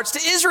in regards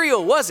to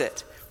Israel, was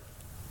it?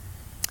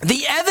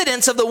 The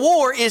evidence of the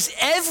war is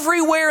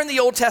everywhere in the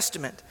Old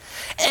Testament.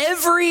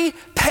 Every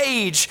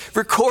page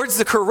records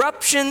the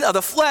corruption of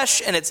the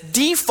flesh and its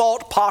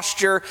default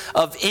posture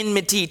of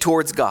enmity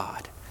towards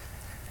God.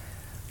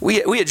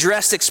 We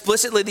addressed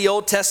explicitly the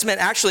Old Testament.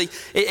 Actually,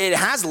 it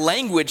has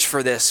language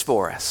for this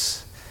for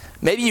us.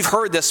 Maybe you've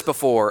heard this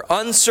before.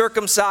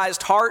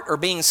 Uncircumcised heart or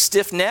being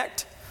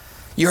stiff-necked.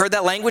 You heard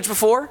that language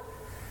before?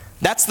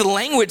 That's the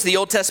language the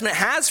Old Testament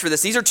has for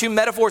this. These are two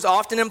metaphors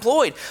often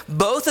employed.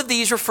 Both of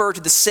these refer to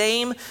the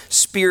same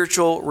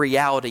spiritual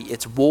reality.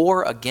 It's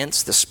war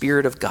against the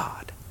Spirit of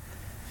God.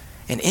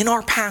 And in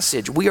our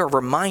passage, we are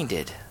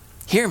reminded,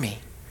 hear me,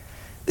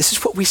 this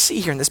is what we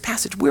see here in this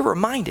passage. We're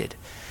reminded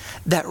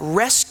that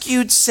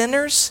rescued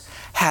sinners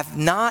have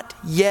not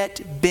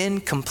yet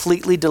been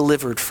completely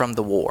delivered from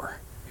the war.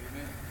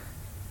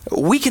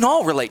 We can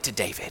all relate to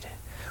David.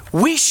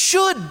 We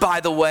should,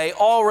 by the way,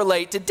 all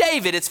relate to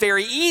David. It's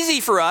very easy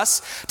for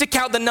us to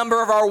count the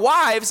number of our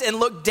wives and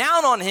look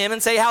down on him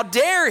and say, how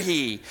dare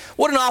he?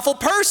 What an awful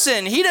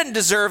person. He doesn't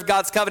deserve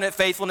God's covenant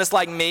faithfulness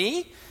like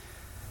me.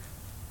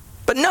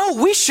 But no,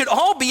 we should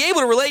all be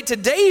able to relate to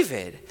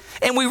David.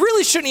 And we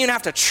really shouldn't even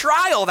have to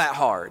try all that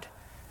hard.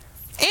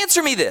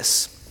 Answer me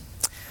this.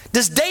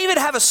 Does David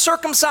have a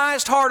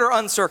circumcised heart or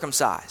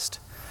uncircumcised?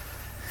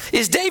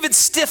 Is David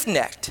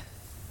stiff-necked?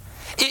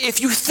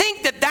 If you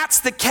think that that's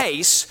the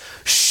case,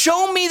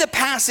 show me the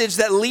passage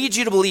that leads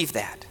you to believe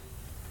that.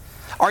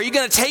 Are you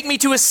going to take me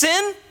to a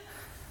sin?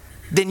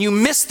 Then you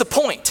miss the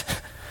point.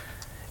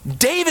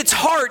 David's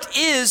heart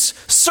is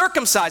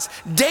circumcised.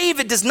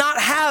 David does not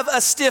have a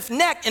stiff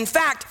neck. In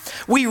fact,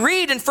 we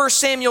read in 1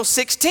 Samuel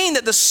 16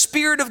 that the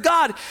Spirit of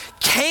God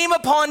came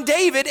upon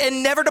David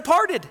and never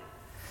departed.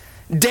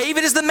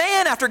 David is the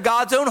man after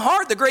God's own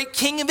heart, the great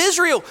king of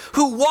Israel,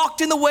 who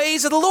walked in the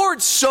ways of the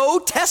Lord. So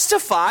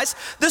testifies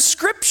the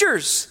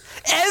scriptures.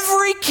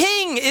 Every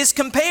king is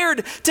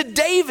compared to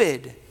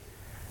David.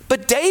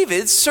 But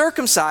David's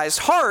circumcised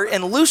heart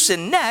and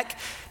loosened neck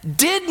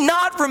did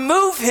not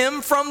remove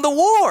him from the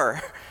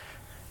war.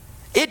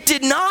 It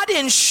did not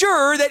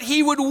ensure that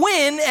he would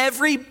win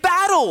every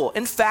battle.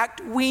 In fact,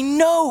 we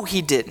know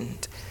he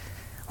didn't.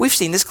 We've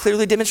seen this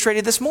clearly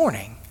demonstrated this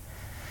morning.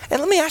 And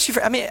let me ask you,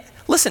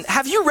 listen,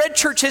 have you read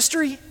church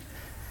history?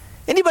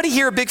 Anybody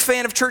here a big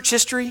fan of church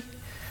history?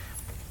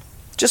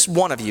 Just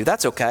one of you,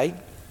 that's okay.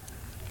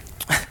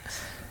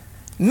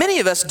 Many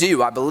of us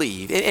do, I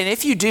believe. And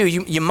if you do,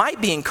 you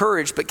might be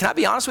encouraged, but can I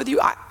be honest with you?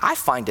 I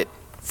find it,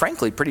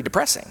 frankly, pretty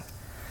depressing.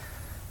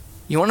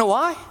 You want to know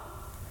why?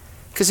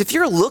 Because if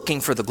you're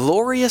looking for the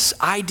glorious,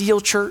 ideal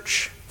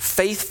church,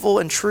 faithful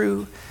and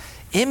true,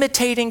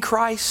 imitating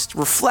Christ,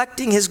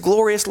 reflecting his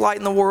glorious light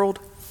in the world,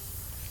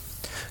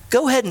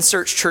 go ahead and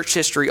search church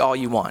history all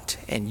you want,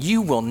 and you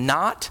will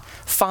not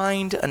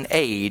find an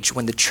age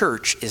when the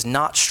church is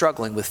not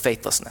struggling with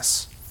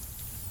faithlessness.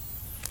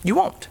 You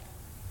won't.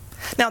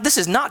 Now, this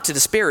is not to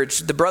disparage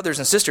the brothers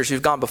and sisters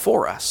who've gone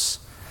before us,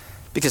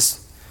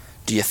 because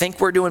do you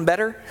think we're doing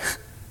better?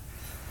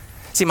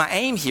 See, my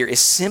aim here is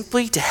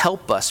simply to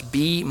help us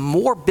be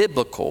more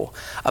biblical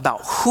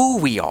about who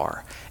we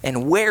are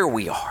and where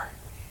we are.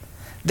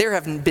 There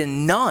have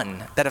been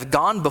none that have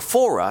gone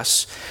before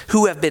us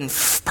who have been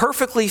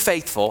perfectly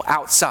faithful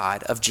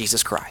outside of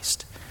Jesus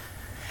Christ.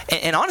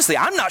 And honestly,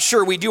 I'm not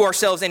sure we do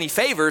ourselves any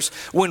favors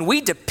when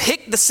we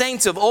depict the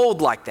saints of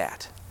old like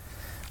that.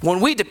 When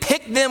we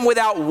depict them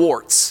without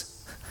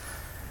warts.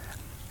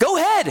 Go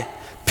ahead,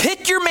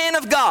 pick your man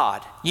of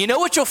God. You know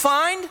what you'll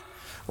find?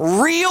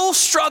 Real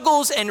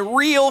struggles and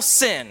real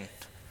sin.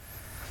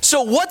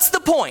 So what's the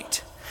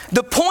point?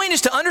 The point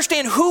is to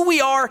understand who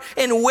we are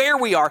and where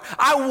we are.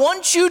 I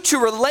want you to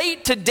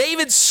relate to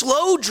David's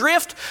slow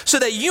drift so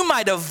that you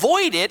might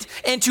avoid it,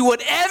 and to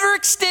whatever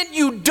extent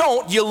you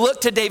don't, you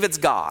look to David's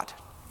God,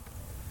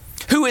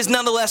 who is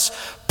nonetheless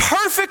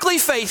perfectly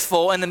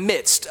faithful in the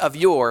midst of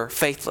your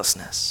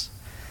faithlessness.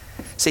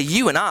 See,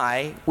 you and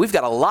I, we've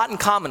got a lot in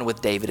common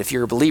with David if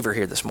you're a believer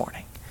here this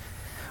morning.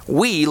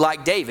 We,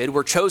 like David,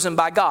 were chosen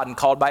by God and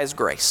called by his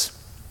grace.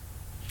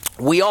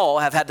 We all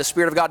have had the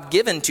Spirit of God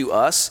given to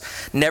us,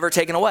 never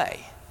taken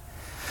away.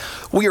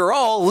 We are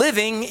all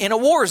living in a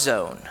war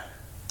zone.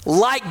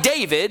 Like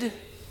David,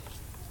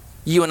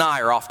 you and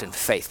I are often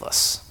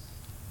faithless.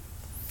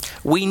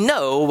 We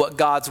know what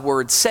God's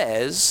word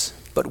says,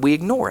 but we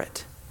ignore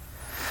it.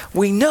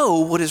 We know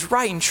what is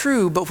right and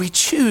true, but we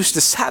choose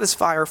to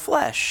satisfy our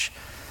flesh.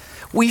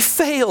 We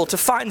fail to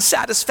find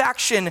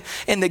satisfaction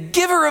in the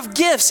giver of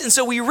gifts, and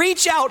so we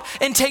reach out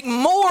and take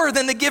more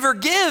than the giver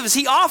gives.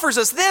 He offers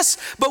us this,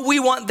 but we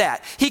want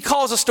that. He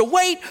calls us to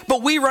wait,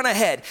 but we run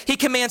ahead. He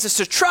commands us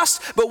to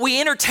trust, but we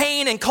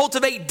entertain and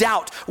cultivate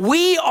doubt.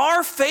 We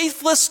are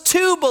faithless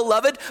too,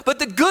 beloved, but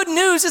the good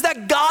news is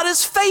that God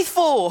is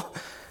faithful.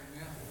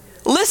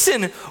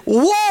 Listen,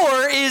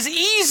 war is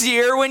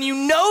easier when you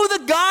know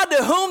the God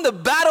to whom the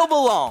battle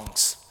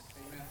belongs.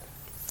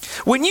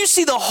 When you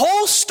see the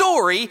whole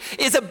story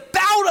is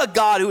about a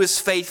God who is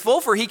faithful,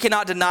 for he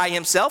cannot deny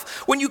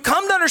himself, when you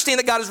come to understand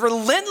that God is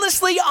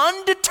relentlessly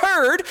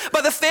undeterred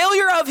by the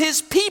failure of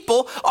his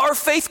people, our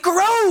faith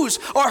grows,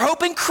 our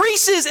hope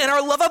increases, and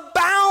our love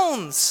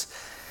abounds.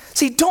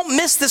 See, don't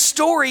miss the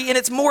story in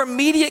its more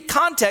immediate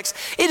context.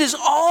 It is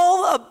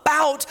all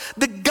about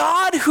the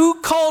God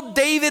who called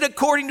David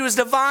according to his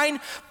divine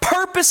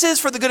purposes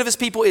for the good of his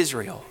people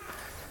Israel.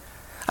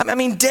 I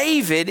mean,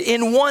 David,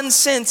 in one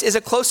sense, is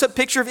a close-up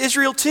picture of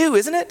Israel too,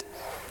 isn't it?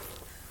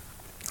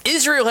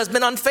 Israel has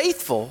been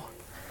unfaithful.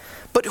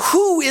 But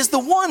who is the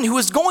one who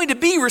is going to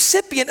be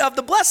recipient of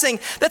the blessing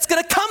that's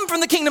going to come from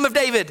the kingdom of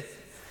David?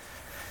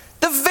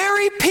 The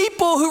very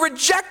people who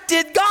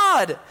rejected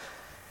God.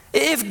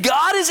 If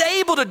God is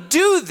able to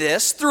do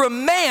this through a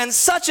man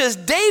such as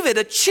David,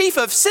 a chief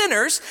of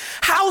sinners,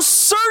 how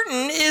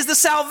certain is the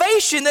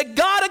salvation that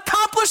God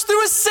accomplished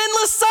through his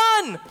sinless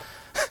son?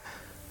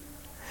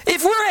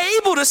 If we're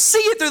able to see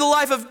it through the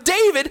life of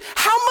David,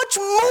 how much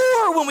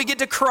more when we get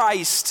to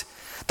Christ,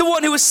 the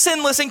one who was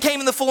sinless and came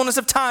in the fullness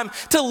of time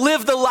to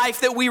live the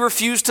life that we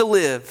refuse to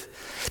live,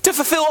 to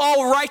fulfill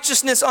all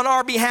righteousness on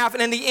our behalf,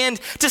 and in the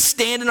end, to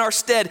stand in our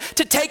stead,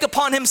 to take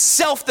upon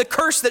himself the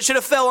curse that should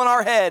have fell on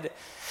our head.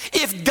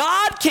 If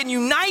God can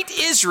unite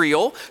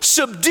Israel,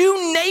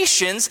 subdue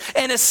nations,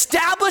 and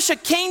establish a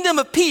kingdom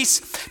of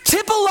peace,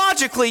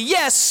 typologically,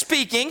 yes,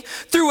 speaking,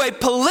 through a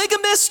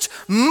polygamist,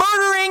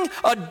 murdering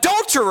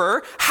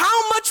adulterer,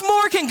 how much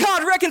more can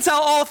God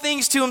reconcile all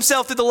things to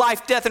himself through the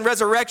life, death, and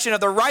resurrection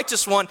of the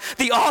righteous one,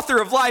 the author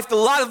of life, the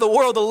light of the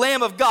world, the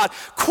Lamb of God,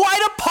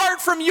 quite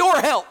apart from your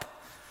help?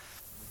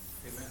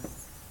 Amen.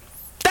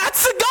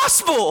 That's the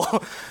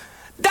gospel.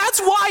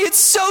 That's why it's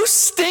so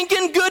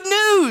stinking good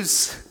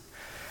news.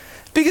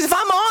 Because if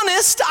I'm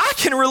honest, I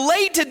can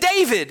relate to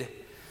David.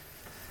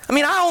 I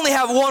mean, I only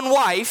have one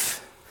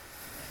wife.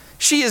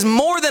 She is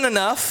more than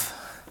enough.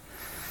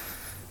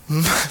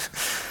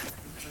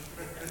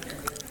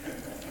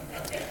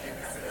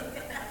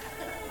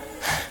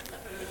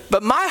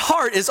 But my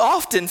heart is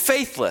often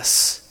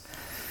faithless.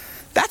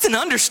 That's an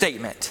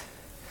understatement.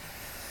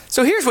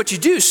 So here's what you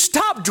do.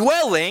 Stop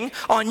dwelling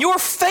on your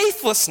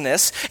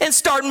faithlessness and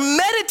start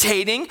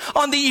meditating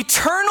on the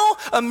eternal,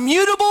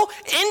 immutable,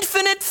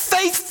 infinite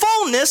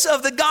faithfulness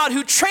of the God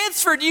who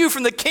transferred you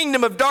from the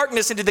kingdom of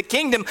darkness into the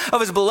kingdom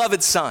of his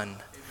beloved Son.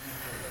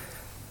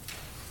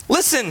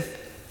 Listen,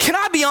 can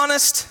I be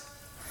honest?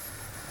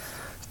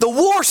 The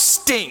war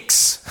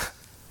stinks.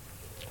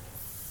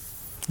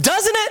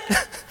 Doesn't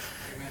it?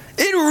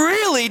 It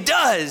really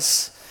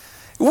does.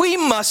 We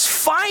must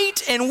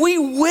fight and we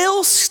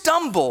will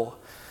stumble.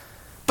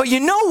 But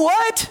you know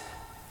what?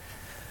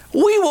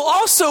 We will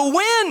also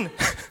win.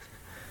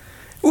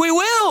 We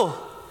will.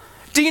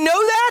 Do you know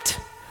that?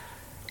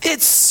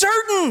 It's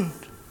certain.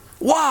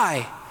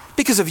 Why?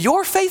 Because of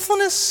your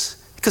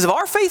faithfulness? Because of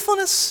our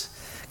faithfulness?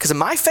 Because of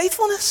my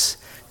faithfulness?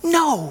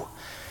 No.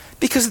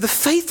 Because of the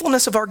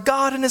faithfulness of our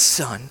God and his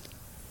Son.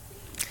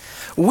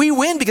 We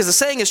win because the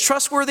saying is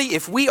trustworthy.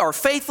 If we are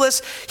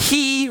faithless,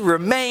 he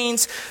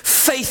remains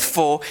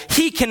faithful.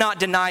 He cannot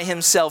deny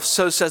himself.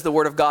 So says the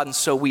word of God, and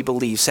so we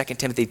believe. 2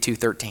 Timothy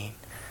 2:13.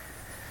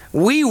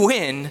 We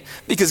win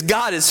because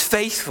God is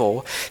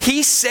faithful.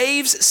 He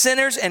saves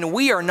sinners, and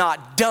we are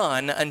not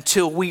done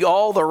until we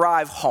all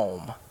arrive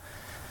home.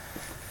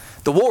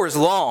 The war is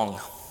long,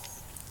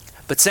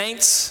 but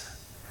saints,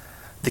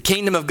 the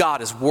kingdom of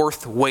God is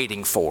worth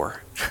waiting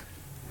for.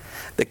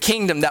 The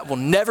kingdom that will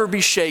never be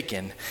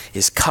shaken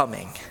is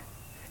coming.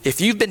 If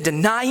you've been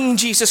denying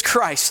Jesus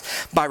Christ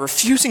by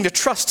refusing to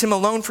trust him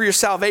alone for your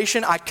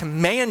salvation, I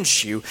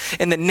command you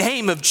in the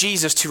name of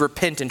Jesus to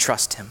repent and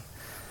trust him.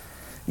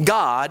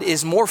 God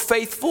is more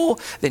faithful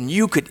than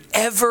you could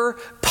ever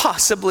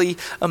possibly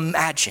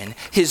imagine.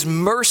 His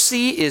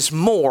mercy is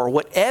more.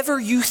 Whatever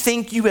you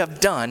think you have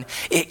done,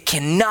 it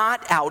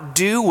cannot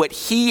outdo what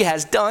he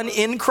has done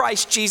in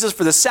Christ Jesus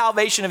for the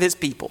salvation of his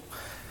people.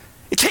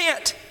 It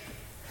can't.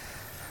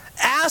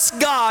 Ask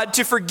God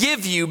to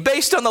forgive you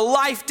based on the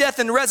life, death,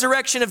 and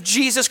resurrection of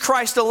Jesus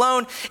Christ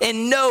alone,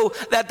 and know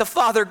that the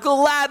Father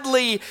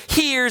gladly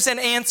hears and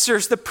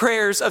answers the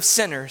prayers of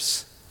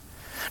sinners.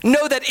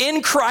 Know that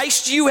in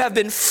Christ you have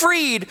been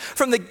freed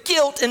from the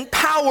guilt and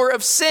power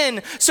of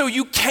sin, so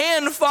you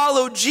can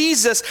follow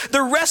Jesus.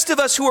 The rest of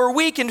us who are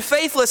weak and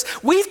faithless,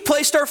 we've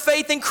placed our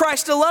faith in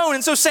Christ alone.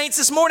 And so, saints,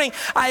 this morning,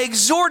 I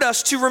exhort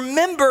us to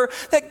remember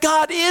that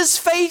God is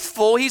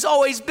faithful. He's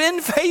always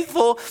been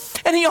faithful,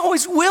 and he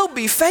always will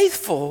be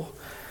faithful.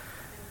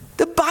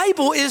 The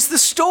Bible is the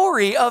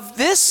story of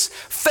this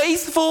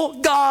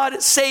faithful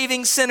God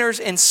saving sinners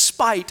in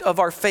spite of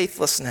our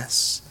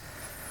faithlessness.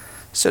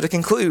 So to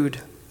conclude,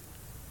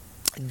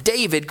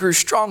 David grew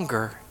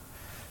stronger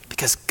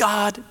because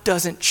God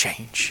doesn't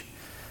change.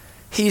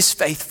 He's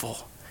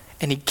faithful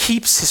and he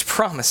keeps his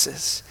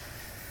promises.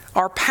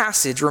 Our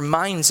passage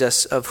reminds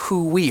us of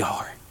who we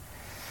are.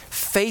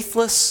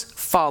 Faithless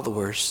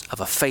followers of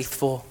a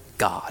faithful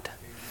God.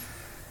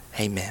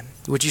 Amen.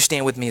 Would you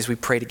stand with me as we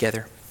pray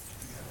together?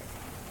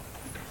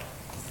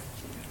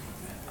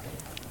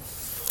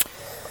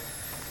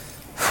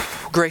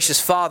 Gracious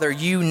Father,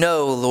 you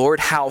know, Lord,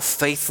 how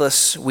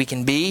faithless we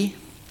can be.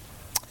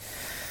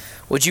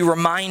 Would you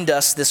remind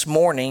us this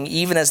morning,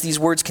 even as these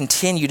words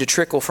continue to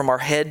trickle from our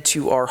head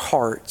to our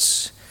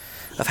hearts,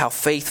 of how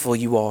faithful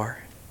you are.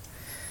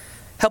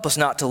 Help us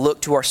not to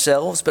look to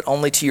ourselves, but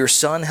only to your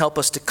Son. Help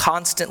us to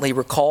constantly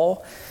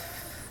recall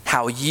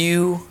how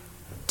you,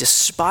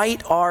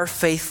 despite our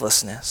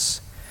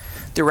faithlessness,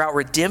 throughout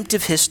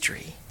redemptive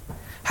history,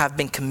 have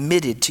been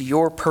committed to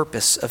your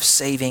purpose of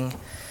saving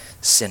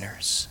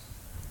sinners.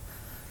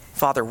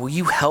 Father, will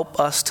you help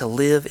us to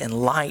live in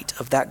light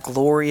of that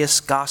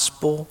glorious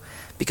gospel?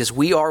 Because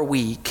we are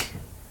weak,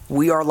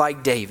 we are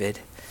like David,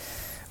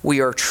 we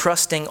are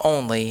trusting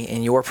only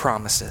in your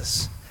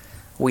promises.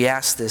 We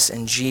ask this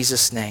in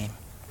Jesus' name.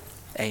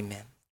 Amen.